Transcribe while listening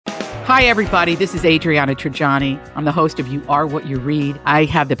Hi, everybody. This is Adriana Trajani. I'm the host of You Are What You Read. I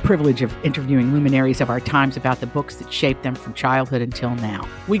have the privilege of interviewing luminaries of our times about the books that shaped them from childhood until now.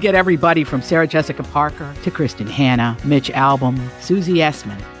 We get everybody from Sarah Jessica Parker to Kristen Hanna, Mitch Albom, Susie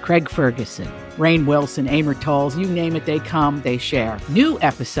Essman, Craig Ferguson, Rainn Wilson, Amor Tolls, you name it, they come, they share. New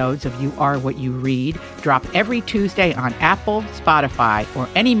episodes of You Are What You Read drop every Tuesday on Apple, Spotify, or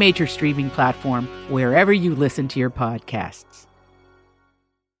any major streaming platform wherever you listen to your podcasts.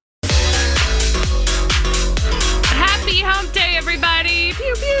 Happy Hump Day, everybody!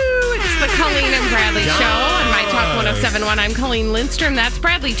 Pew pew! It's the Colleen and Bradley Show on My Talk 107.1. I'm Colleen Lindstrom. That's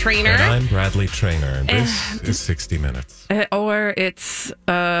Bradley Traynor. And I'm Bradley Traynor. This is 60 Minutes. Or it's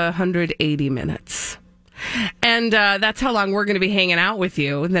 180 minutes. And that's how long we're going to be hanging out with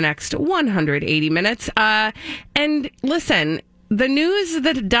you the next 180 minutes. And listen, the news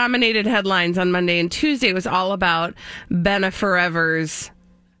that dominated headlines on Monday and Tuesday was all about Benna Forever's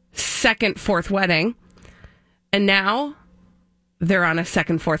fourth wedding. And now they're on a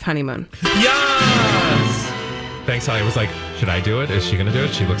fourth honeymoon. Yes! Thanks, Holly. I was like, should I do it? Is she going to do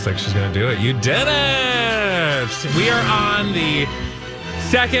it? She looks like she's going to do it. You did it! We are on the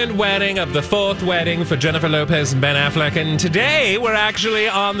second wedding of the fourth wedding for Jennifer Lopez and Ben Affleck. And today we're actually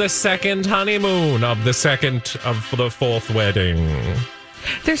on the second honeymoon of the fourth wedding.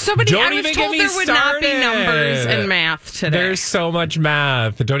 There's so many. I was told there would not be numbers and math today. There's so much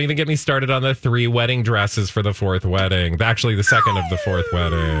math. Don't even get me started on the 3 wedding dresses for the fourth wedding. Actually, the second of the fourth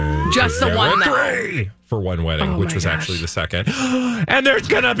wedding. Just the one, though. 3 for one wedding, which was actually the second. And there's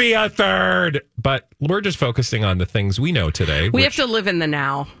going to be a third. But we're just focusing on the things we know today. We have to live in the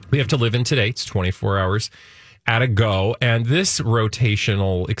now. We have to live in today. It's 24 hours at a go. And this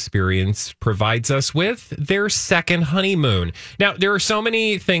rotational experience provides us with their second honeymoon. Now, there are so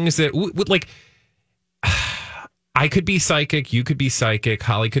many things that, like, I could be psychic, you could be psychic,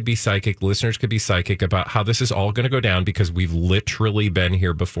 Holly could be psychic, listeners could be psychic about how this is all going to go down because we've literally been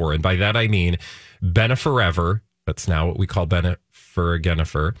here before. And by that, I mean Benna Forever. That's now what we call Benna for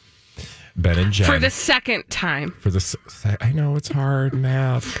Jennifer. Ben and Jen. For the second time. I know it's hard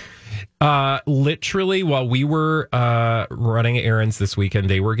math. Literally, while we were running errands this weekend,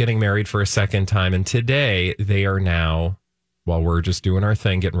 they were getting married for a second time. And today they are now, while we're just doing our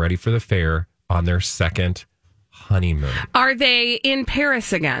thing, getting ready for the fair, on their second honeymoon. Are they in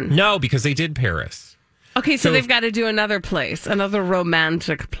Paris again? No, because they did Paris. Okay, so they've got to do another place, another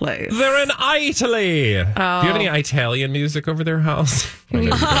romantic place. They're in Italy. Oh. Do you have any Italian music over their house? Can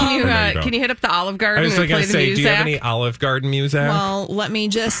you hit up the Olive Garden and play the music? Do you have any Olive Garden music? Well, let me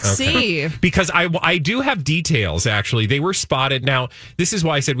just see. Because I do have details, actually. They were spotted. Now, this is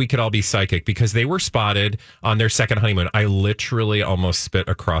why I said we could all be psychic, because they were spotted on their second honeymoon. I literally almost spit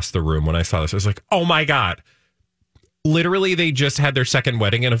across the room when I saw this. I was like, oh my God. Literally, they just had their second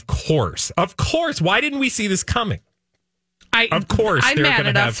wedding, and of course, why didn't we see this coming? Of course, I'm mad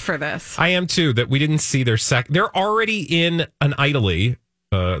at us for this. I am too, that we didn't see their They're already in an Italy,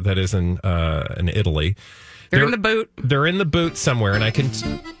 that is in Italy. They're in the boot. They're in the boot somewhere, and I can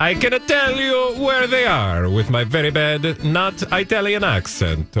tell you where they are with my very bad, not Italian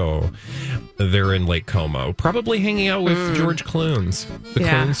accent. Oh, they're in Lake Como, probably hanging out with George Clooney, the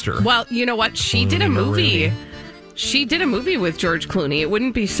Cloonster. Well, you know what? She did a movie. She did a movie with George Clooney. It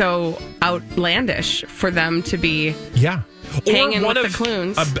wouldn't be so outlandish for them to be hanging with the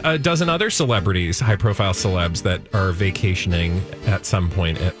Cloons. A dozen other celebrities, high-profile celebs that are vacationing at some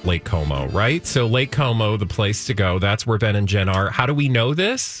point at Lake Como, right? So Lake Como, the place to go, that's where Ben and Jen are. How do we know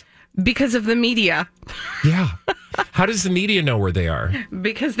this? Because of the media. Yeah. How does the media know where they are?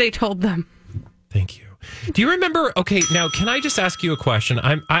 Because they told them. Thank you. Do you remember? Okay, now can I just ask you a question?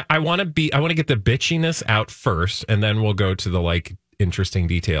 I want to get the bitchiness out first, and then we'll go to the interesting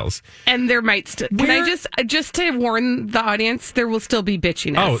details. And there might can I just to warn the audience, there will still be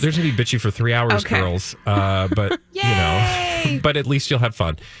bitchiness. Oh, there's gonna be bitchy for 3 hours, girls. But but at least you'll have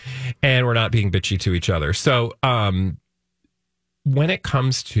fun, and we're not being bitchy to each other. So, when it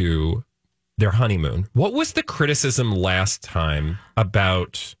comes to their honeymoon, what was the criticism last time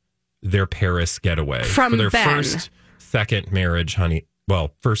about their Paris getaway from for their Ben. second marriage,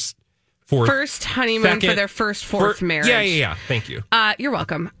 fourth honeymoon for their fourth marriage. Yeah. Thank you. You're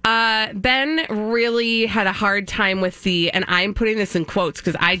welcome. Ben really had a hard time with and I'm putting this in quotes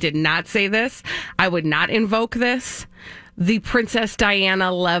because I did not say this. I would not invoke this. The Princess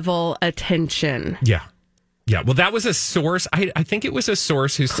Diana level attention. Yeah. Well, that was a source. I think it was a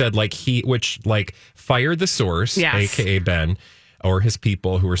source who said fired the source, aka Ben, or his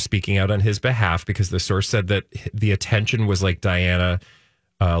people who were speaking out on his behalf, because the source said that the attention was like Diana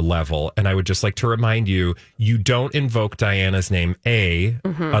level. And I would just like to remind you, you don't invoke Diana's name,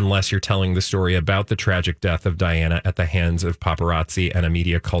 unless you're telling the story about the tragic death of Diana at the hands of paparazzi and a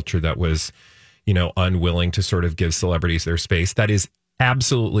media culture that was, unwilling to sort of give celebrities their space. That is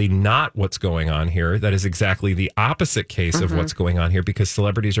absolutely not what's going on here. That is exactly the opposite case of what's going on here, because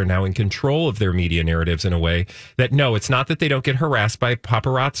celebrities are now in control of their media narratives in a way that, no, it's not that they don't get harassed by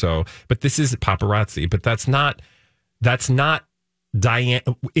paparazzi, but this is paparazzi. But that's not Diana.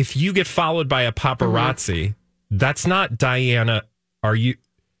 If you get followed by a paparazzi, that's not Diana.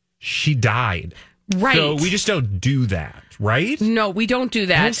 She died. Right. So we just don't do that, right? No, we don't do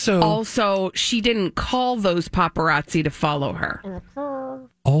that. Also, she didn't call those paparazzi to follow her.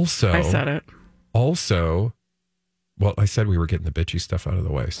 Also, I said it. Also, well, I said we were getting the bitchy stuff out of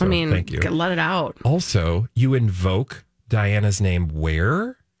the way. So thank you. Let it out. Also, you invoke Diana's name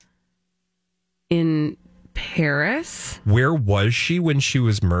where? In Paris. Where was she when she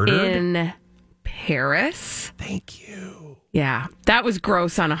was murdered? In Paris. Thank you. Yeah, that was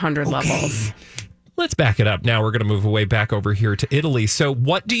gross on 100 levels. Let's back it up. Now we're going to move away back over here to Italy. So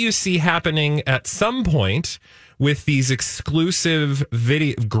what do you see happening at some point with these exclusive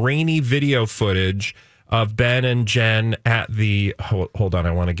grainy video footage of Ben and Jen at the, hold on,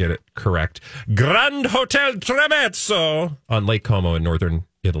 I want to get it correct, Grand Hotel Tremezzo on Lake Como in northern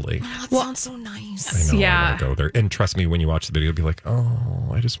Italy. That sounds so nice. I know, Yeah. I want to go there. And trust me, when you watch the video, you'll be like, oh,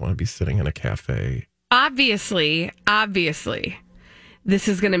 I just want to be sitting in a cafe. Obviously, this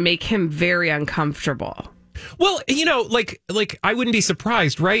is going to make him very uncomfortable. Well, like I wouldn't be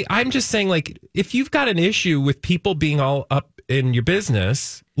surprised, right? I'm just saying, like, if you've got an issue with people being all up in your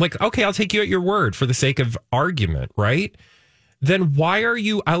business, like, okay, I'll take you at your word for the sake of argument, right? Then why are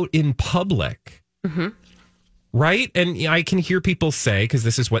you out in public? Mm-hmm. Right? And I can hear people say, because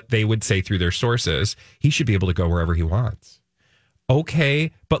this is what they would say through their sources, he should be able to go wherever he wants.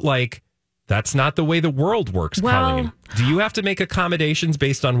 Okay, but like, that's not the way the world works, Colleen. Do you have to make accommodations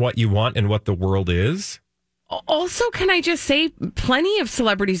based on what you want and what the world is? Also, can I just say, plenty of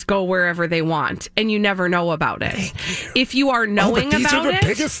celebrities go wherever they want, and you never know about it. If you are knowing about it. These are the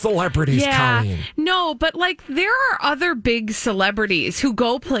biggest celebrities, Colleen. No, but like there are other big celebrities who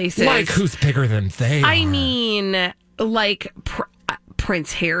go places. Like who's bigger than they I are? mean, like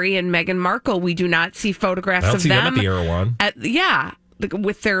Prince Harry and Meghan Markle. We do not see photographs I don't of see them. them at the Erewhon.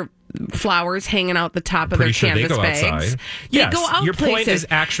 With their flowers hanging out the top of their Pretty sure canvas they go bags. outside. They Yes, go out your places. point is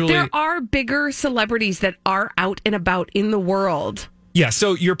actually there are bigger celebrities that are out and about in the world. Yeah,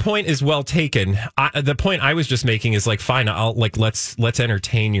 so your point is well taken. The point I was just making is like, fine, I'll like let's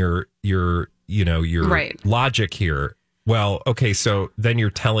entertain your Right. logic here. Well, okay, so then you're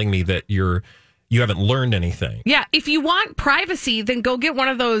telling me that you haven't learned anything. Yeah, if you want privacy, then go get one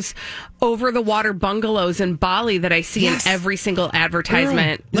of those over-the-water bungalows in Bali that I see in every single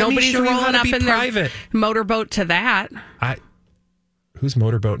advertisement. Let me Nobody's show you how rolling to up be in private. their motorboat to that. Who's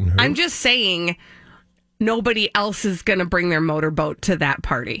motorboating who? I'm just saying, nobody else is going to bring their motorboat to that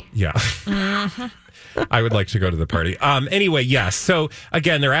party. Yeah. I would like to go to the party. Anyway, yes. So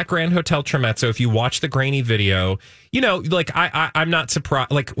again, they're at Grand Hotel Tremezzo. If you watch the grainy video, like I'm not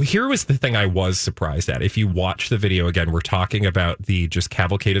surprised. Like, here was the thing I was surprised at. If you watch the video again, we're talking about the just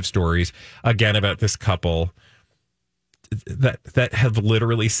cavalcade of stories again about this couple that have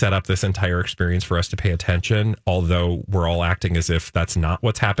literally set up this entire experience for us to pay attention. Although we're all acting as if that's not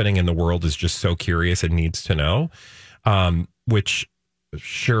what's happening, and the world is just so curious and needs to know. Which,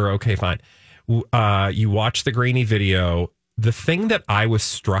 sure, okay, fine. You watch the grainy video. The thing that I was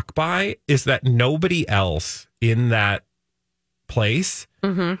struck by is that nobody else in that place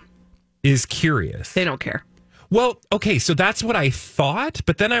is curious. They don't care. Well, okay, so that's what I thought.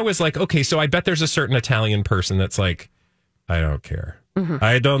 But then I was like, okay, so I bet there's a certain Italian person that's like, I don't care.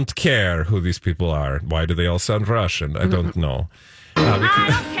 I don't care who these people are. Why do they all sound Russian? I don't know.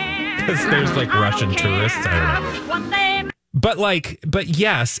 Because there's like Russian tourists. I don't know. But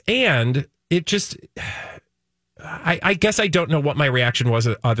yes, and it just, I guess I don't know what my reaction was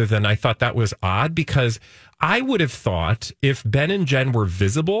other than I thought that was odd, because I would have thought if Ben and Jen were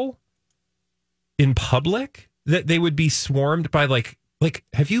visible in public, that they would be swarmed by like,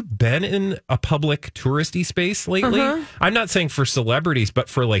 have you been in a public touristy space lately? I'm not saying for celebrities, but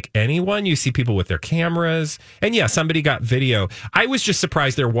for like anyone, you see people with their cameras. And yeah, somebody got video. I was just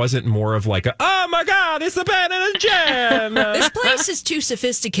surprised there wasn't more of like, oh my God, it's the Ben and Jen. This place is too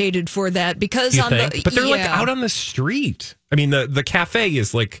sophisticated for that, because But they're like out on the street. I mean, the cafe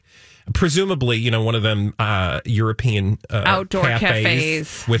is like, presumably, one of them European outdoor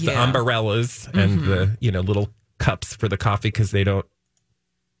cafes with the umbrellas and the little cups for the coffee, because they don't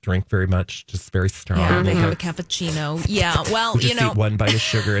drink very much, just very strong. Yeah, they have a cappuccino. Yeah, well, We just eat one bite of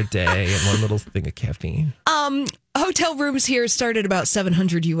sugar a day and one little thing of caffeine. Hotel rooms here start at about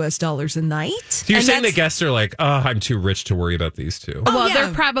 $700 a night. So you're saying the guests are like, oh, I'm too rich to worry about these two. Well, yeah.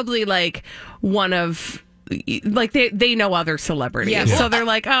 they're probably like one of, like they know other celebrities. Yeah. So they're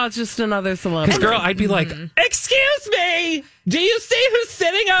like, oh, it's just another celebrity. Because, girl, I'd be like, excuse me, do you see who's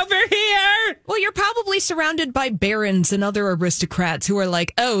sitting over here? Well, you're probably surrounded by barons and other aristocrats who are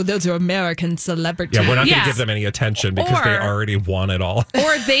like, oh, those are American celebrities. Yeah, we're not going to Yes. give them any attention because they Or- already won it all.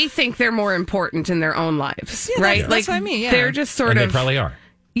 Or they think they're more important in their own lives, Yeah, right? that's what I mean, yeah. They're just sort And of. they probably are.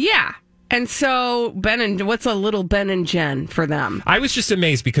 Yeah. And so what's a little Ben and Jen for them? I was just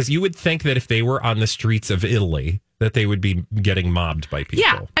amazed because you would think that if they were on the streets of Italy, that they would be getting mobbed by people.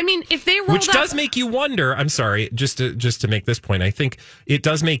 Yeah. I mean, if they rolled Which up, does make you wonder. I'm sorry, just to make this point, I think it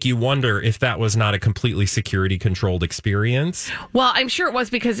does make you wonder if that was not a completely security controlled experience. well, I'm sure it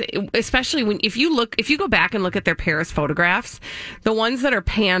was because especially if you go back and look at their Paris photographs, the ones that are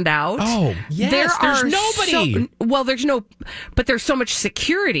panned out. Oh, yes, there's nobody. But there's so much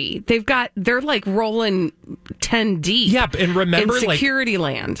security. They're like rolling 10 deep. Yeah, and remember, in security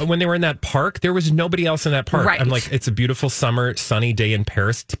land. when they were in that park, there was nobody else in that park. Right. I'm like, it's a beautiful summer, sunny day in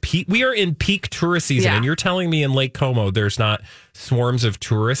Paris. We are in peak tourist season, Yeah. and you're telling me in Lake Como there's not swarms of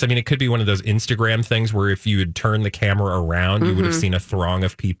tourists? I mean, it could be one of those Instagram things where if you had turned the camera around, you would have seen a throng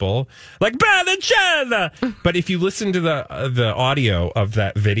of people like Ben and Jen. But if you listen to the audio of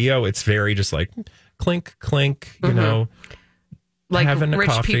that video, it's very just like clink, clink, you know, Like having a rich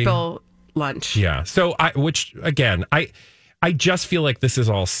coffee. people lunch. Yeah. So I just feel like this is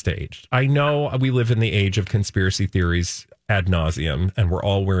all staged. I know we live in the age of conspiracy theories ad nauseum, and we're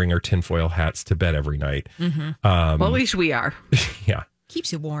all wearing our tinfoil hats to bed every night. Well, at least we are. Yeah,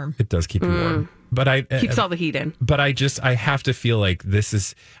 Keeps you warm. it does keep you warm. But Keeps all the heat in. But I have to feel like this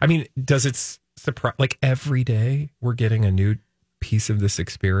is. I mean, does it surprise? Like every day we're getting a new piece of this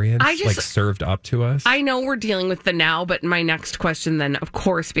experience, like served up to us. I know we're dealing with the now, but my next question then, of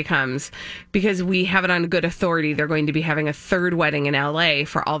course, becomes, because we have it on good authority, they're going to be having a third wedding in LA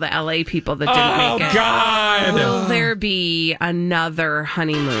for all the LA people that didn't make it. Oh, God. Will there be another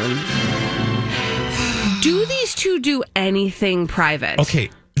honeymoon? Do these two do anything private?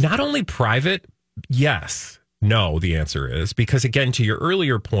 Okay, not only private, yes. No, the answer is because, again, to your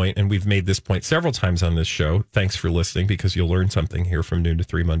earlier point, and we've made this point several times on this show. Thanks for listening, because you'll learn something here from noon to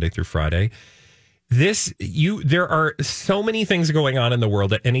 3, Monday through Friday. There are so many things going on in the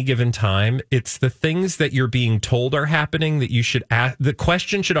world at any given time. It's the things that you're being told are happening that you should ask. The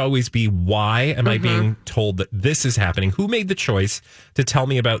question should always be, why am I being told that this is happening? Who made the choice to tell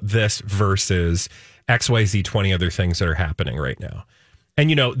me about this versus XYZ 20 other things that are happening right now? And,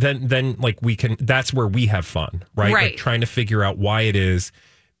 you know, then like that's where we have fun, right? Right. Like trying to figure out why it is,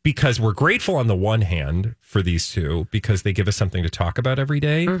 because we're grateful on the one hand for these two, because they give us something to talk about every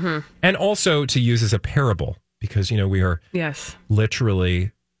day, and also to use as a parable, because, you know, we are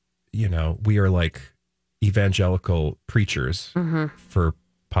literally, you know, we are like evangelical preachers for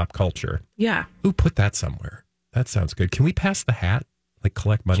pop culture. Yeah. Ooh, put that somewhere. That sounds good. Can we pass the hat? Like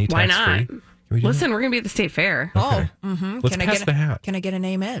collect money Why tax not? free? Listen, we're going to be at the State Fair. Okay. Oh, mm-hmm. Let's pass the hat. Can I get an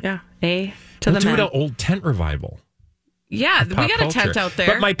amen? Yeah. A to We'll the do men. an old tent revival. Yeah, we Pop got a tent culture. out there.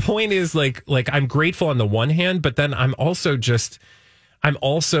 But my point is like I'm grateful on the one hand, but then I'm also just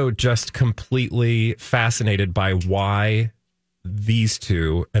completely fascinated by why these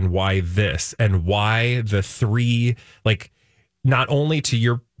two and why this and why the three, like, not only to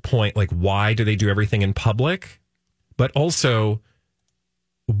your point, like, why do they do everything in public, but also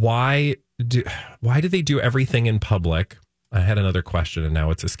why do they do everything in public? I had another question and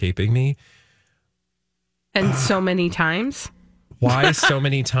now it's escaping me. And so many times. Why so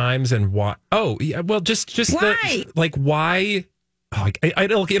many times, and why? Oh, yeah. Well, just Why? Why?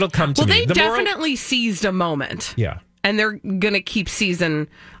 Oh, it'll come to Well, me. they definitely seized a moment. Yeah. And they're going to keep seizing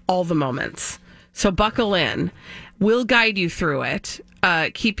all the moments. So buckle in. We'll guide you through it.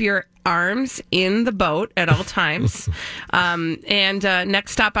 Keep your arms in the boat at all times. And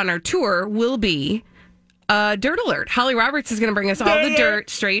next stop on our tour will be Dirt Alert. Holly Roberts is going to bring us all the dirt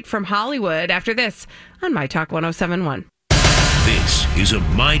straight from Hollywood after this on My Talk 107.1. This is a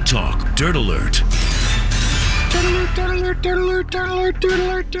My Talk Dirt Alert.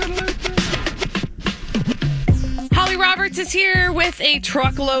 Holly Roberts is here with a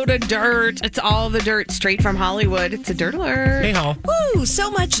truckload of dirt. It's all the dirt straight from Hollywood. It's a Dirt Alert. Hey, Hal. Ooh, so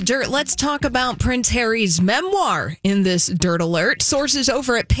much dirt. Let's talk about Prince Harry's memoir in this Dirt Alert. Sources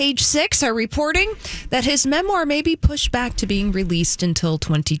over at Page Six are reporting that his memoir may be pushed back to being released until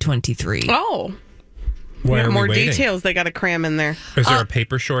 2023. Oh. Why are we more waiting? details they got to cram in there. Is there a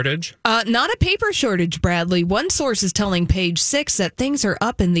paper shortage? Not a paper shortage, Bradley. One source is telling Page Six that things are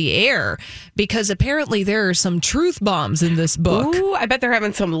up in the air because apparently there are some truth bombs in this book. Ooh, I bet they're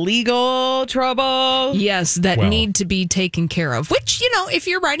having some legal trouble. Yes, that Well. need to be taken care of. Which, if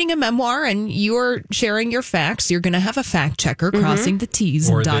you're writing a memoir and you're sharing your facts, you're going to have a fact checker crossing the T's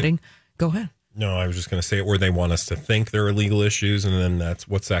Or and they- dotting. Go ahead. No, I was just going to say, or they want us to think there are legal issues, and then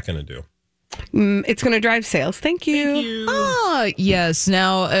what's that going to do? It's going to drive sales. Thank you. Yes.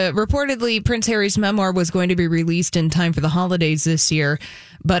 Now, reportedly, Prince Harry's memoir was going to be released in time for the holidays this year,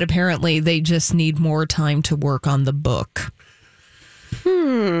 but apparently they just need more time to work on the book.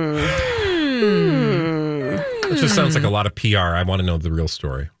 It just sounds like a lot of PR. I want to know the real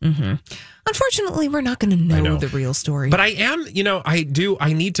story. Unfortunately, we're not going to know the real story. But I am,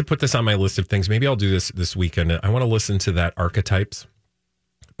 I need to put this on my list of things. Maybe I'll do this weekend. I want to listen to that Archetypes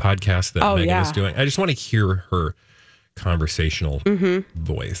podcast that Megan is doing. I just want to hear her conversational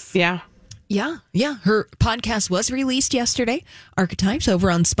voice. Yeah. Yeah. Her podcast was released yesterday, Archetypes, over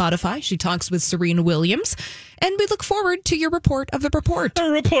on Spotify. She talks with Serena Williams, and we look forward to your report of the report.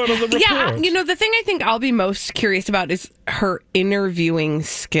 A report of the report. Yeah, the thing I think I'll be most curious about is her interviewing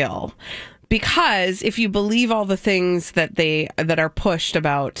skill. Because if you believe all the things that are pushed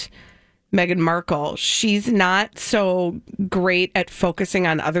about Meghan Markle, she's not so great at focusing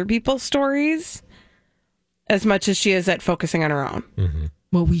on other people's stories as much as she is at focusing on her own. Mm-hmm.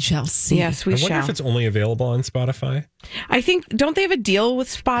 Well, we shall see. Yes, we I wonder shall. if it's only available on Spotify. I think, don't they have a deal with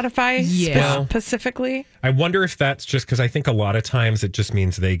Spotify specifically? I wonder if that's just because I think a lot of times it just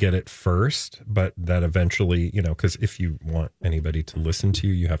means they get it first, but that eventually, because if you want anybody to listen to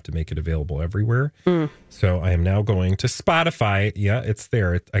you, you have to make it available everywhere. So I am now going to Spotify. Yeah, it's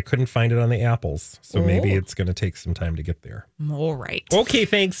there. I couldn't find it on the Apples. So maybe it's going to take some time to get there. All right. Okay,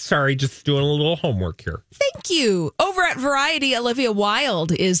 thanks. Sorry, just doing a little homework here. Thank you. Over at Variety, Olivia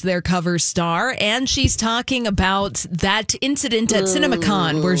Wilde is their cover star, and she's talking about that incident at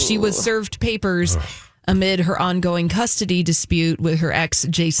CinemaCon where she was served papers amid her ongoing custody dispute with her ex,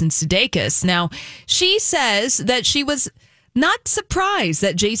 Jason Sudeikis. Now, she says that she was not surprised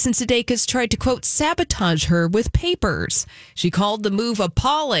that Jason Sudeikis tried to, quote, sabotage her with papers. She called the move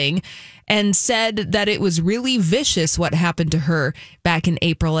appalling and said that it was really vicious what happened to her back in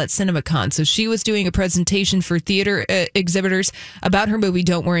April at CinemaCon. So she was doing a presentation for theater exhibitors about her movie,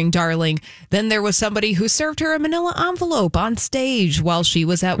 Don't Worry, Darling. Then there was somebody who served her a manila envelope on stage while she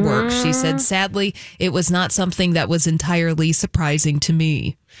was at work. She said, sadly, it was not something that was entirely surprising to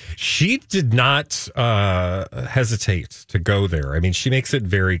me. She did not hesitate to go there. I mean, she makes it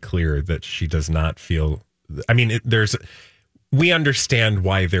very clear that she does not feel. I mean, we understand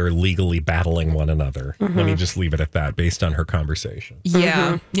why they're legally battling one another. Let me just leave it at that based on her conversation.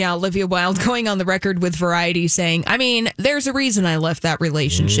 Yeah. Yeah. Olivia Wilde going on the record with Variety saying, I mean, there's a reason I left that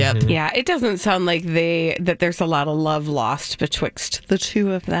relationship. Yeah, it doesn't sound like that there's a lot of love lost betwixt the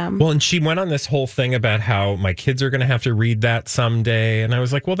two of them. Well, and she went on this whole thing about how my kids are going to have to read that someday. And I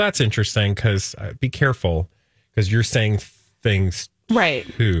was like, well, that's interesting because be careful because you're saying things Right.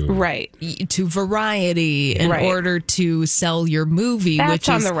 To Variety in order to sell your movie, That's which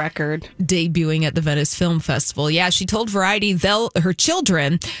on is the record. debuting at the Venice Film Festival. Yeah, she told Variety her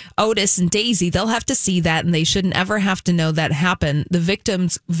children, Otis and Daisy, they'll have to see that and they shouldn't ever have to know that happened. The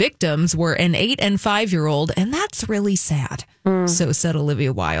victims were an 8 and 5-year-old, and that's really sad. So said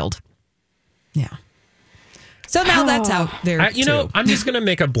Olivia Wilde. Yeah. So now that's out there. I'm just going to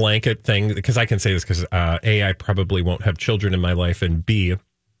make a blanket thing because I can say this because A, I probably won't have children in my life, and B,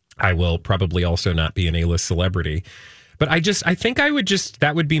 I will probably also not be an A-list celebrity. But I think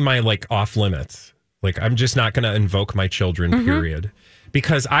that would be my off limits. I'm just not going to invoke my children, period.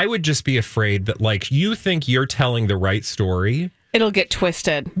 Because I would just be afraid that you think you're telling the right story. It'll get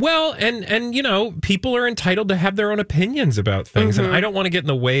twisted. Well, and people are entitled to have their own opinions about things. And I don't want to get in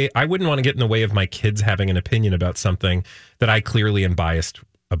the way. I wouldn't want to get in the way of my kids having an opinion about something that I clearly am biased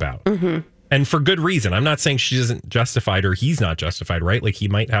about. And for good reason. I'm not saying she isn't justified or he's not justified, right? He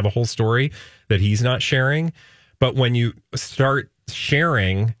might have a whole story that he's not sharing. But when you start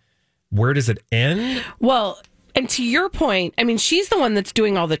sharing, where does it end? Well, and to your point, I mean, she's the one that's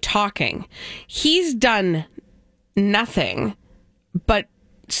doing all the talking. He's done nothing but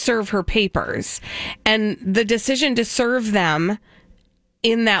serve her papers. And the decision to serve them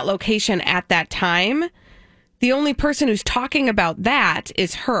in that location at that time, the only person who's talking about that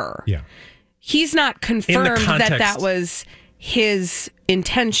is her. Yeah. He's not confirmed context, that was his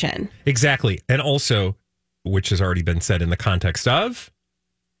intention. Exactly. And also, which has already been said in the context of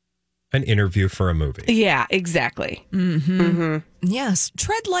an interview for a movie. Yeah, exactly. Yes.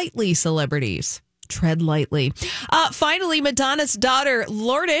 Tread lightly, celebrities. tread lightly. Finally, Madonna's daughter,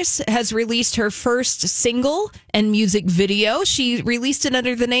 Lourdes, has released her first single and music video. She released it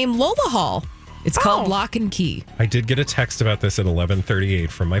under the name Lola Hall. It's called Lock and Key. I did get a text about this at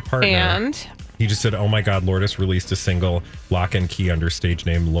 11:38 from my partner. And he just said, "Oh my God, Lourdes released a single, Lock and Key, under stage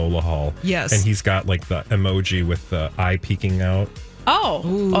name Lola Hall." Yes. And he's got like the emoji with the eye peeking out.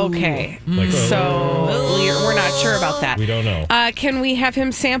 okay. Like, So we're not sure about that. We don't know. Can we have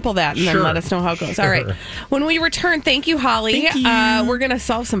him sample that and then Sure. let us know how it goes? All right. When we return, thank you, Holly. We're going to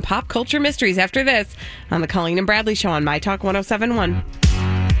solve some pop culture mysteries after this on the Colleen and Bradley Show on My Talk 1071.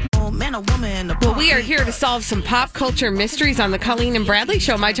 Well, we are here to solve some pop culture mysteries on the Colleen and Bradley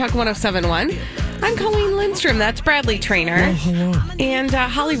Show, My Talk 1071. I'm Colleen Lindstrom. That's Bradley Trainer. And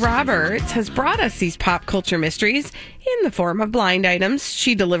Holly Roberts has brought us these pop culture mysteries in the form of blind items.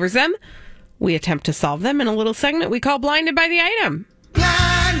 She delivers them. We attempt to solve them in a little segment we call Blinded by the Item.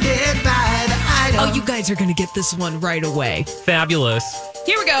 Blinded by the item. Oh, you guys are going to get this one right away. Fabulous.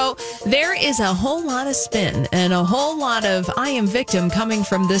 Here we go. There is a whole lot of spin and a whole lot of I am victim coming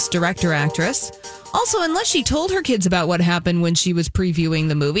from this director-actress. Also, unless she told her kids about what happened when she was previewing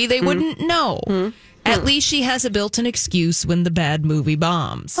the movie, they wouldn't know. At least she has a built-in excuse when the bad movie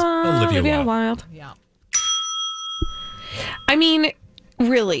bombs. Olivia Wilde. Yeah. I mean,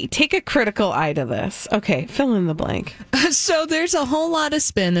 really, take a critical eye to this. Okay, fill in the blank. So there's a whole lot of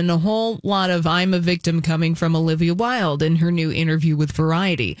spin and a whole lot of I'm a victim coming from Olivia Wilde in her new interview with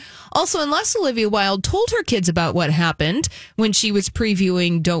Variety. Also, unless Olivia Wilde told her kids about what happened when she was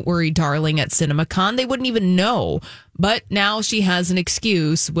previewing Don't Worry Darling at CinemaCon, they wouldn't even know. But now she has an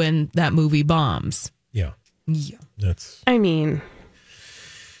excuse when that movie bombs. Yeah. Yeah. That's I mean,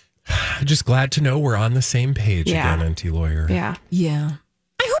 just glad to know we're on the same page Yeah. again, NT Lawyer. yeah. Yeah.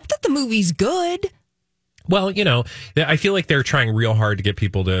 I hope that the movie's good. Well, you know, I feel like they're trying real hard to get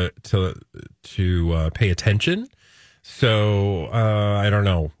people to pay attention. So I don't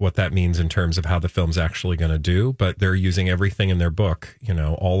know what that means in terms of how the film's actually going to do, but they're using everything in their book. You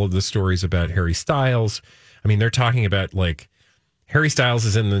know, all of the stories about Harry Styles. I mean, they're talking about like Harry Styles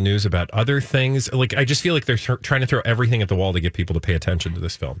is in the news about other things. Like, I just feel like they're trying to throw everything at the wall to get people to pay attention to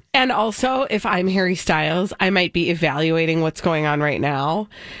this film. And also, if I'm Harry Styles, I might be evaluating what's going on right now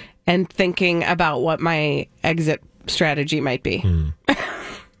and thinking about what my exit strategy might be.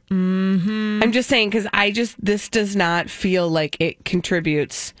 I'm just saying, because this does not feel like it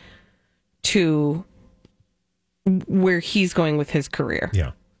contributes to where he's going with his career.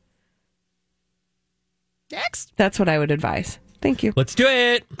 Yeah. Next. That's what I would advise. Thank you. Let's do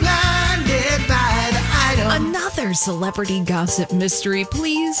it. Blinded by the item. Another celebrity gossip mystery,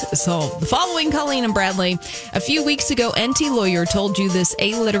 please solve. The following, Colleen and Bradley. A few weeks ago, NT Lawyer told you this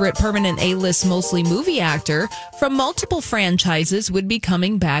illiterate, permanent A-list, mostly movie actor from multiple franchises would be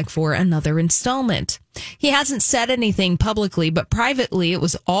coming back for another installment. He hasn't said anything publicly, but privately it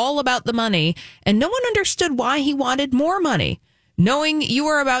was all about the money, and no one understood why he wanted more money. Knowing you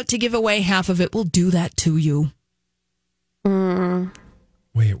are about to give away half of it will do that to you.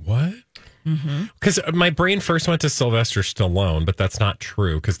 Wait, what? Because my brain first went to Sylvester Stallone, but that's not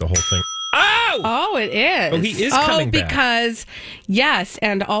true because the whole thing. Oh, it is. Oh, he is coming back. because yes,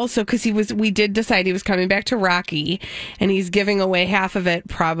 and also because we did decide he was coming back to Rocky, and he's giving away half of it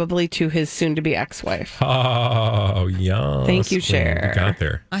probably to his soon-to-be ex-wife. Oh, yeah. Thank you, Cher. You got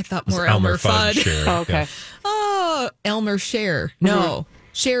there. I thought It's more Elmer Fudd. Fudd. Cher. Oh, okay. Oh, Elmer Cher. No,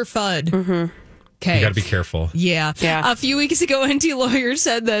 Cher Fudd. Okay. You got to be careful. Yeah. Yeah. A few weeks ago, NT Lawyer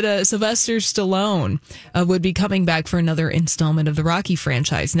said that Sylvester Stallone would be coming back for another installment of the Rocky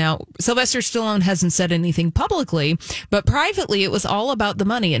franchise. Now, Sylvester Stallone hasn't said anything publicly, but privately it was all about the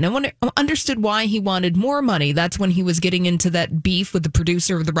money. And no one understood why he wanted more money. That's when he was getting into that beef with the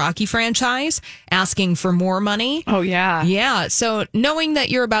producer of the Rocky franchise, asking for more money. Oh, yeah. Yeah. So knowing that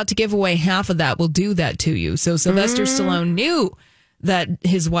you're about to give away half of that will do that to you. So Sylvester Stallone knew that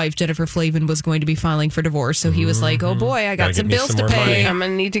his wife, Jennifer Flavin, was going to be filing for divorce. So he was like, oh boy, I got Gotta some give me bills some to more pay. money. I'm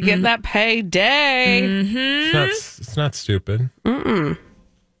going to need to get that payday. It's not stupid.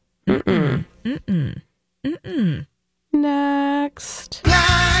 Next.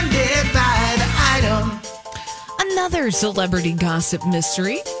 Blinded by the item. Another celebrity gossip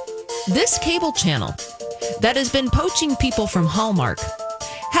mystery. This cable channel that has been poaching people from Hallmark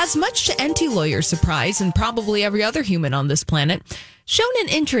has, much to NT Lawyer's surprise and probably every other human on this planet, shown an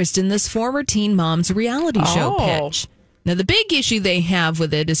interest in this former Teen Mom's reality show pitch. Now, the big issue they have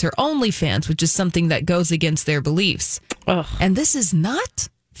with it is her OnlyFans, which is something that goes against their beliefs. Ugh. And this is not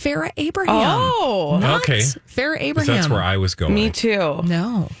Farrah Abraham. Oh, Not Okay. Farrah 'Cause Abraham. that's where I was going. me too.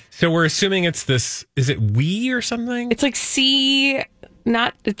 No. So we're assuming it's this. Is it We or something? It's like C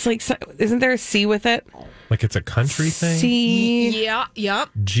Not. It's like. Isn't there a C with it? Like it's a country thing? C Yeah, yep.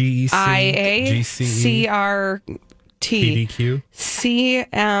 GC. I A GCE. CRT PDQ.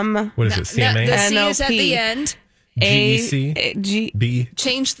 CM. What is it? CMA? The C is at NOP. the end. GEC. G B.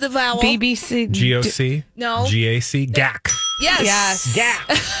 Change the vowel. BBC. GOC. No. GAC. GAC. Yes.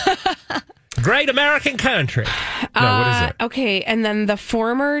 GAC. Great American Country. No, what is it? Okay, and then the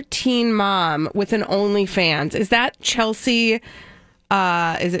former teen mom with an OnlyFans. Is that Chelsea?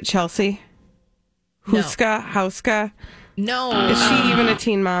 Is it Chelsea? Houska? No. Is she even a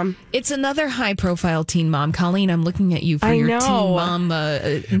teen mom? It's another high-profile teen mom. Colleen, I'm looking at you for I your know. teen mom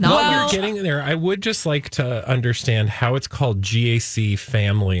knowledge. While you're getting there, I would just like to understand how it's called GAC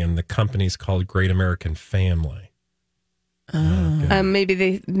Family and the company's called Great American Family. Maybe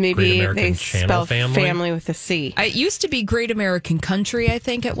Great they American Channel spell Family? family with a C. It used to be Great American Country, I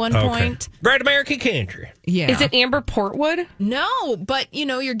think, at one point. Great American Country. Yeah. Is it Amber Portwood? No, but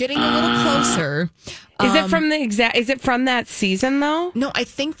you're getting a little closer. Is it from Is it from that season though? No, I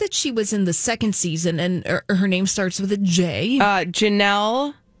think that she was in the second season, and her name starts with a J.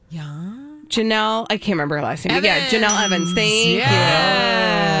 Janelle. Yeah. Janelle. I can't remember her last name. But yeah, Janelle Evans. Thank you.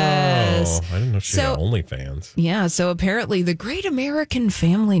 Yes. Oh, I didn't know she had OnlyFans. Yeah, so apparently the Great American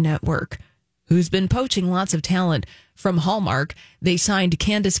Family Network, who's been poaching lots of talent from Hallmark, they signed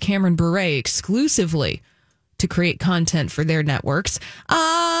Candace Cameron Bure exclusively to create content for their networks.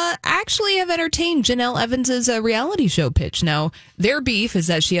 Actually have entertained Janelle Evans's reality show pitch. Now, their beef is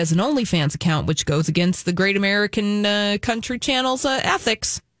that she has an OnlyFans account, which goes against the Great American Country Channel's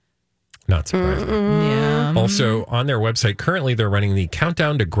ethics. Not surprising. Yeah. Also, on their website, currently they're running the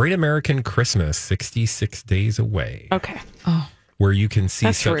Countdown to Great American Christmas, 66 days away. Okay. Where you can see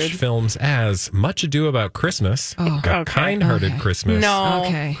That's such rude. films as Much Ado About Christmas, A Kind-Hearted Christmas, No.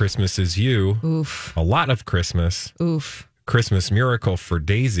 Okay. Christmas Is You, Oof. A Lot of Christmas, Oof. Christmas Miracle for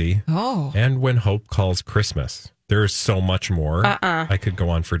Daisy, Oh. and When Hope Calls Christmas. There's so much more. I could go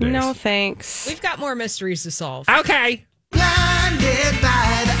on for days. No thanks. We've got more mysteries to solve. Okay. Blinded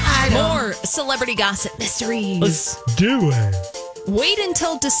by the item. More celebrity gossip mysteries. Do it. Wait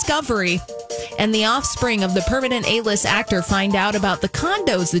until Discovery and the offspring of the permanent A-list actor find out about the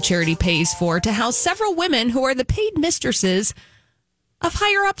condos the charity pays for to house several women who are the paid mistresses of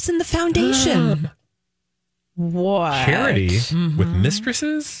higher-ups in the foundation. What? Charity with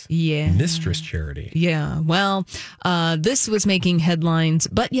mistresses? Yeah. Mistress charity. Yeah, well, this was making headlines,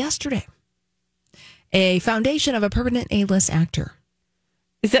 but yesterday, a foundation of a permanent A-list actor.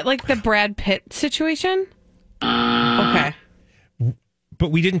 Is it like the Brad Pitt situation? Okay. But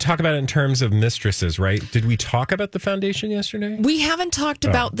we didn't talk about it in terms of mistresses, right? Did we talk about the foundation yesterday? We haven't talked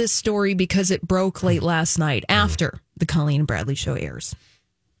about this story because it broke late last night after the Colleen and Bradley show airs.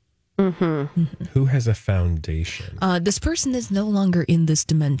 Who has a foundation? This person is no longer in this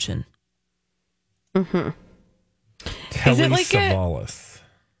dimension. Telly Is it like Savalas.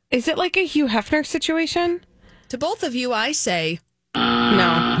 Is it like a Hugh Hefner situation? To both of you, I say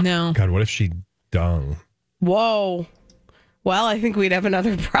No. no. God, what if she dung? Whoa. Well, I think we'd have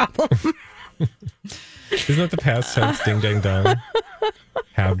another problem. Isn't that the past tense? Ding, dang, dung.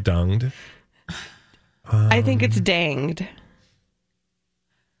 Have dunged. I think it's danged.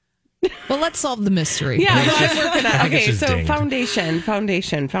 Well, let's solve the mystery. Yeah, well, I'm working on. I think it's Okay, just so dinged. foundation.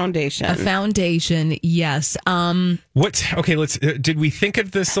 A foundation, yes. What? Okay, let's. Did we think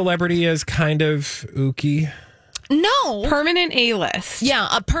of the celebrity as kind of ooky? No. Permanent A-list. Yeah,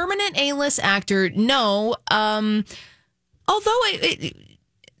 a permanent A-list actor. No. Although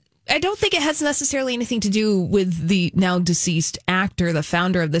I don't think it has necessarily anything to do with the now deceased actor, the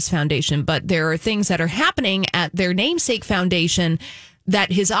founder of this foundation, but there are things that are happening at their namesake foundation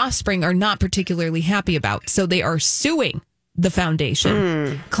that his offspring are not particularly happy about. So they are suing the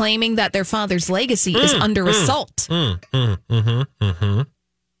foundation, claiming that their father's legacy is under assault.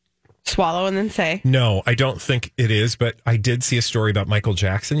 Swallow and then say. No, I don't think it is, but I did see a story about Michael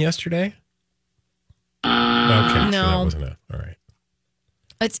Jackson yesterday. Okay, so that No. wasn't it. All right.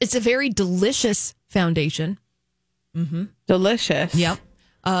 It's a very delicious foundation. Delicious. Yep.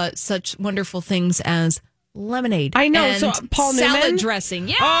 Such wonderful things as lemonade. I know, and so Paul salad Newman? dressing.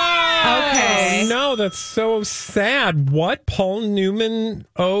 Yeah. Okay. Oh, no, that's so sad. What? Paul Newman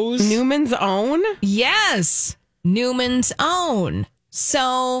owes? Newman's Own? Yes. Newman's Own.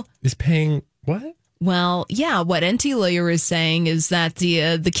 So, Is paying what? well, yeah, what NT Lawyer is saying is that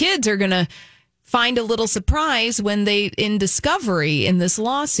the kids are going to find a little surprise when they, in discovery in this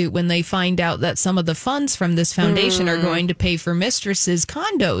lawsuit, when they find out that some of the funds from this foundation are going to pay for mistresses'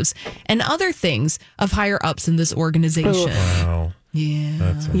 condos and other things of higher ups in this organization. Wow. Yeah.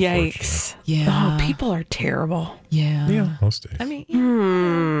 That's Yikes. Yeah. Oh, people are terrible. Yeah. yeah, most days. I mean,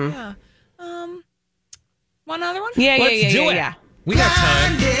 yeah. One other one? Yeah, Let's do it. yeah. We got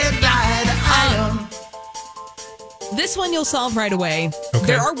time. Blinded by the item. This one you'll solve right away. Okay.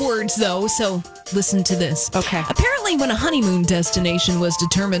 There are words, though, so listen to this. Okay. Apparently, when a honeymoon destination was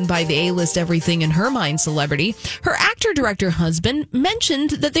determined by the A-list everything in her mind celebrity, her actor-director husband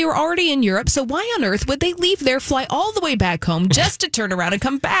mentioned that they were already in Europe, so why on earth would they leave there, fly all the way back home just to turn around and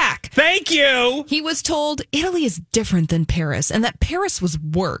come back? Thank you. He was told Italy is different than Paris and that Paris was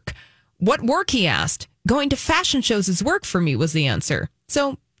work. What work, he asked. Going to fashion shows is work for me, was the answer.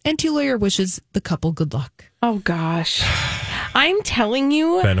 So, NT Lawyer wishes the couple good luck. Oh, gosh. I'm telling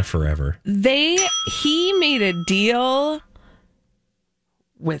you, Been a forever. he made a deal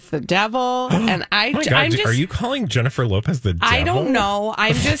with the devil, and Oh my God, I'm just... are you calling Jennifer Lopez the devil? I don't know.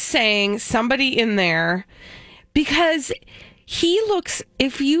 I'm just saying somebody in there, because he looks,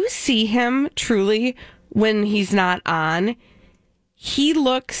 if you see him truly when he's not on, he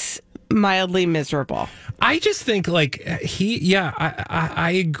looks mildly miserable. I just think like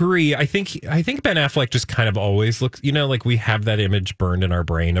I agree. I think Ben Affleck just kind of always looks, like we have that image burned in our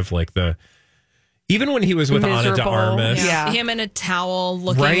brain of like even when he was with Ana de Miserable. Armas, Yeah. Him in a towel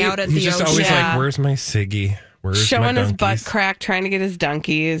looking right? out at He's the just ocean. always Yeah. like, "Where's my ciggy? Where's Showing my his butt donkeys?" crack, trying to get his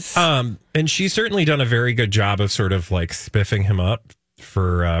donkeys. And she's certainly done a very good job of sort of like spiffing him up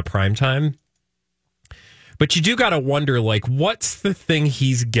for prime time. But you do got to wonder, like, what's the thing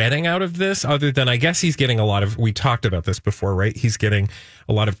he's getting out of this other than, I guess he's getting a lot of, we talked about this before, right? He's getting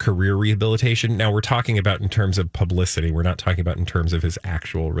a lot of career rehabilitation. Now we're talking about in terms of publicity. We're not talking about in terms of his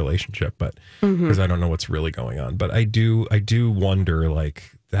actual relationship, but because I don't know what's really going on. But I do wonder, like,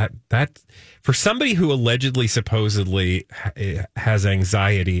 that for somebody who allegedly, supposedly has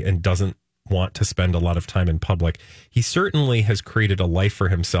anxiety and doesn't want to spend a lot of time in public, he certainly has created a life for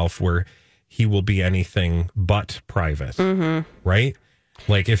himself where he will be anything but private, right?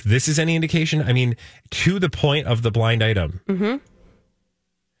 Like, if this is any indication, I mean, to the point of the blind item,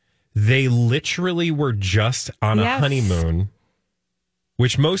 they literally were just on a honeymoon,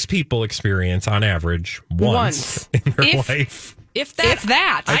 which most people experience on average once in their life. If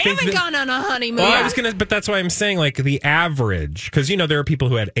that. I think haven't that- gone on a honeymoon. Well, but that's why I'm saying, like, the average, because, there are people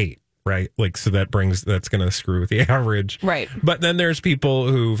who had 8. Right. Like, so that's going to screw with the average. Right. But then there's people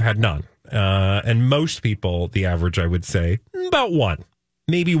who've had none. And most people, the average, I would say, about 1,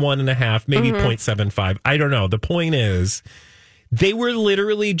 maybe 1.5, maybe 0.75. I don't know. The point is, they were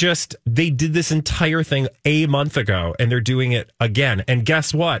literally they did this entire thing a month ago and they're doing it again. And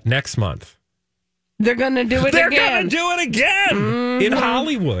guess what? Next month, They're going to do it they're again. going to do it again in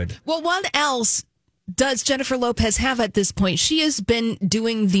Hollywood. Well, what else does Jennifer Lopez have at this point? She has been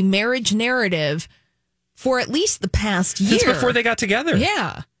doing the marriage narrative for at least the past year. Since before they got together.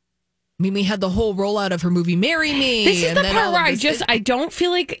 Yeah. I mean, we had the whole rollout of her movie "Marry Me." This is and the then part all where of this- I don't feel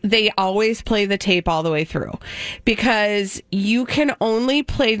like they always play the tape all the way through, because you can only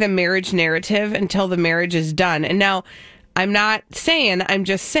play the marriage narrative until the marriage is done. And now, I'm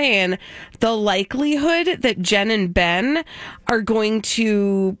just saying the likelihood that Jen and Ben are going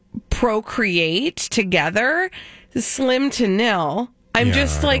to procreate together is slim to nil. I'm Yeah,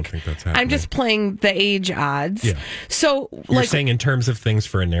 just I don't like, think that's I'm just playing the age odds. Yeah. So, You're like, saying in terms of things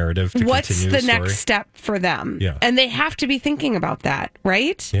for a narrative to what's continue the story? next step for them? Yeah. And they have to be thinking about that,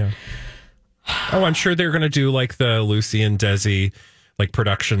 right? Yeah. Oh, I'm sure they're going to do like the Lucy and Desi like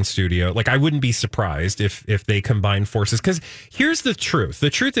production studio. Like, I wouldn't be surprised if they combine forces, because here's the truth. The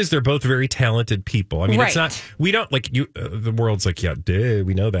truth is they're both very talented people. I mean, it's Right. not, we don't like you, the world's like, yeah, duh,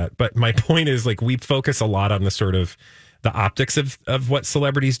 we know that. But my point is, like, we focus a lot on the sort of the optics of what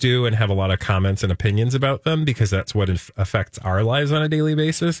celebrities do and have a lot of comments and opinions about them because that's what affects our lives on a daily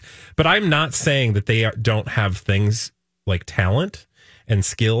basis. But I'm not saying that they don't have things like talent and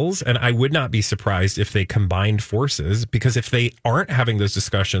skills. And I would not be surprised if they combined forces, because if they aren't having those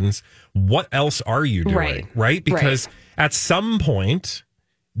discussions, what else are you doing? Right? Because at some point,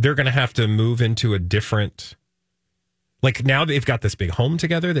 they're going to have to move into a different, like, now they've got this big home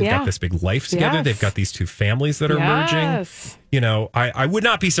together. They've got this big life together. Yes. They've got these two families that are merging. I would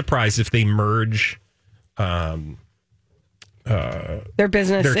not be surprised if they merge Their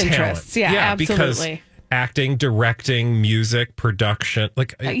business their interests. talent. Yeah, because absolutely. acting, directing, music, production,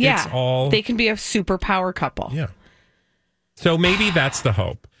 like, it's all. They can be a superpower couple. Yeah. So maybe that's the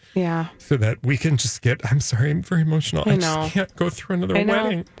hope. Yeah. So that we can just get, I'm sorry, I'm very emotional. I know. just can't go through another I know.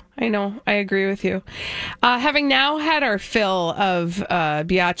 wedding. I know. I agree with you. Having now had our fill of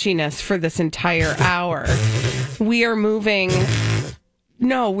biatchiness for this entire hour, we are moving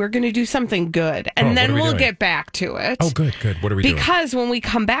No, we're going to do something good, and then we'll get back to it. Oh, good. What are we doing? Because when we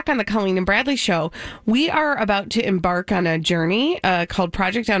come back on the Colleen and Bradley show, we are about to embark on a journey called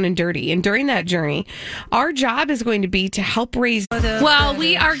Project Down and Dirty. And during that journey, our job is going to be to help raise... Well,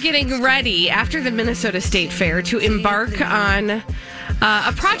 we are getting ready after the Minnesota State Fair to embark on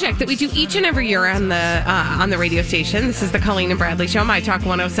a project that we do each and every year on the radio station. This is the Colleen and Bradley show, My Talk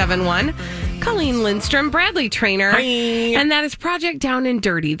 1071. Colleen Lindstrom, Bradley Trainer. Hi. And that is Project Down and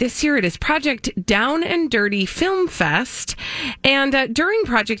Dirty. This year it is Project Down and Dirty Film Fest. And during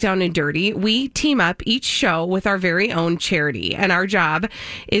Project Down and Dirty, we team up each show with our very own charity. And our job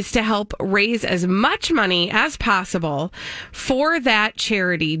is to help raise as much money as possible for that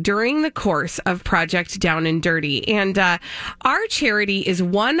charity during the course of Project Down and Dirty. And our charity is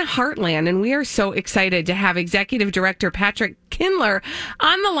One Heartland. And we are so excited to have Executive Director Patrick Kindler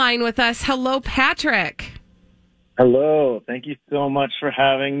on the line with us. Hello, Patrick. Hello. Thank you so much for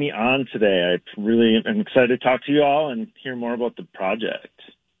having me on today. I really am excited to talk to you all and hear more about the project.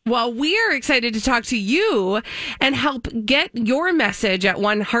 Well, we are excited to talk to you and help get your message at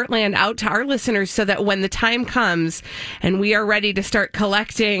One Heartland out to our listeners so that when the time comes and we are ready to start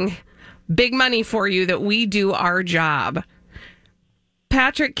collecting big money for you, that we do our job.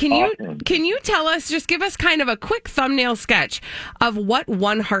 Patrick, can you tell us, just give us kind of a quick thumbnail sketch of what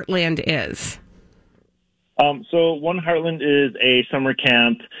One Heartland is? So One Heartland is a summer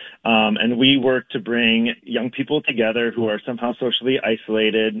camp, and we work to bring young people together who are somehow socially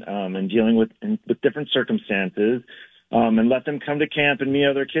isolated and dealing with different circumstances, and let them come to camp and meet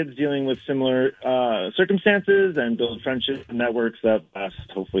other kids dealing with similar circumstances and build friendships and networks that last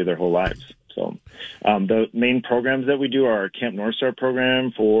hopefully their whole lives. So the main programs that we do are our Camp North Star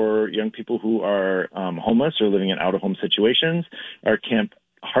program for young people who are homeless or living in out-of-home situations, our Camp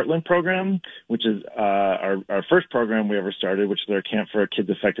Heartland program, which is our first program we ever started, which is our camp for kids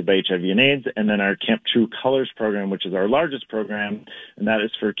affected by HIV and AIDS, and then our Camp True Colors program, which is our largest program, and that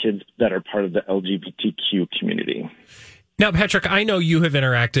is for kids that are part of the LGBTQ community. Now, Patrick, I know you have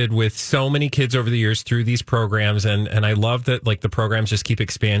interacted with so many kids over the years through these programs, and I love that the programs just keep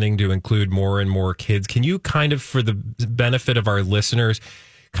expanding to include more and more kids. Can you kind of, for the benefit of our listeners,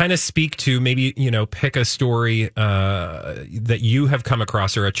 kind of speak to maybe, pick a story that you have come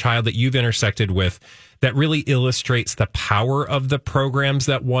across or a child that you've intersected with that really illustrates the power of the programs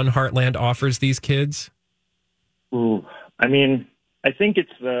that One Heartland offers these kids? Ooh, I think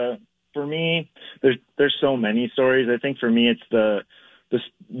it's for me, there's so many stories. I think for me, it's the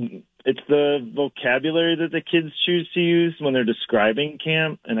vocabulary that the kids choose to use when they're describing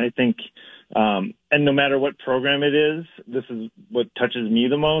camp. And I think, and no matter what program it is, this is what touches me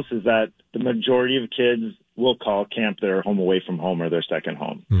the most, is that the majority of kids will call camp their home away from home or their second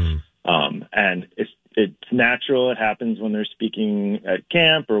home. And it's natural. It happens when they're speaking at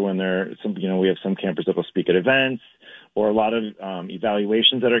camp or when we have some campers that will speak at events, or a lot of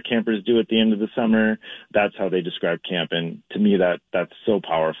evaluations that our campers do at the end of the summer. That's how they describe camp. And to me, that's so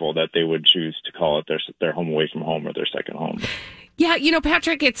powerful that they would choose to call it their home away from home or their second home. Yeah,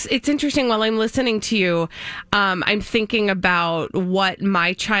 Patrick, it's interesting. While I'm listening to you, I'm thinking about what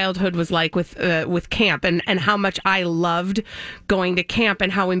my childhood was like with camp and how much I loved going to camp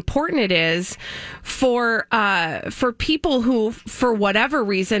and how important it is for people who, for whatever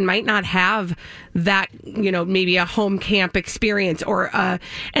reason, might not have that, maybe a home camp experience or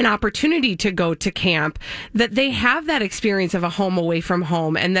an opportunity to go to camp, that they have that experience of a home away from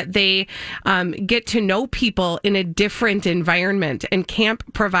home and that they get to know people in a different environment. And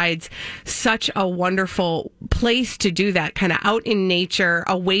camp provides such a wonderful place to do that, kind of out in nature,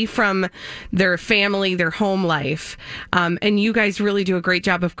 away from their family, their home life. And you guys really do a great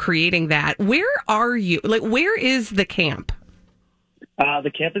job of creating that. Where are you? Where is the camp?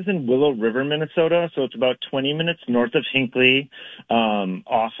 The camp is in Willow River, Minnesota, so it's about 20 minutes north of Hinckley,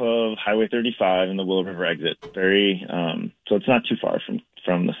 off of Highway 35 and the Willow River exit. So it's not too far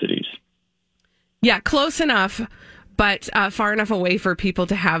from the cities. Yeah, close enough, but far enough away for people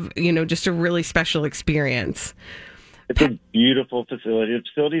to have, just a really special experience. It's a beautiful facility. The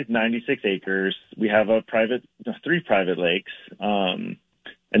facility is 96 acres. We have 3 private lakes. And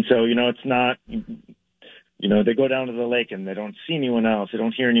so, it's not, they go down to the lake and they don't see anyone else. They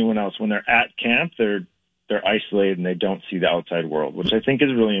don't hear anyone else. When they're at camp, they're isolated and they don't see the outside world, which I think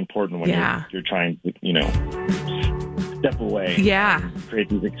is really important when you're trying to, step away. Yeah. Create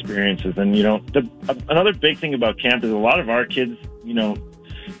these experiences. And, another big thing about camp is a lot of our kids,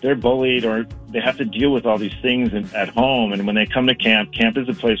 they're bullied or they have to deal with all these things at home. And when they come to camp is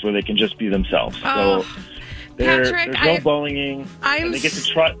a place where they can just be themselves. Oh, so there's no bullying. And they get to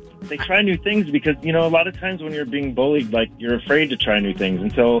try. they try new things because, a lot of times when you're being bullied, like, you're afraid to try new things.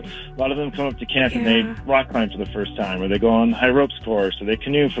 And so a lot of them come up to camp and they rock climb for the first time, or they go on high ropes course, or they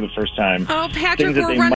canoe for the first time. Oh, Patrick, Things that we're they running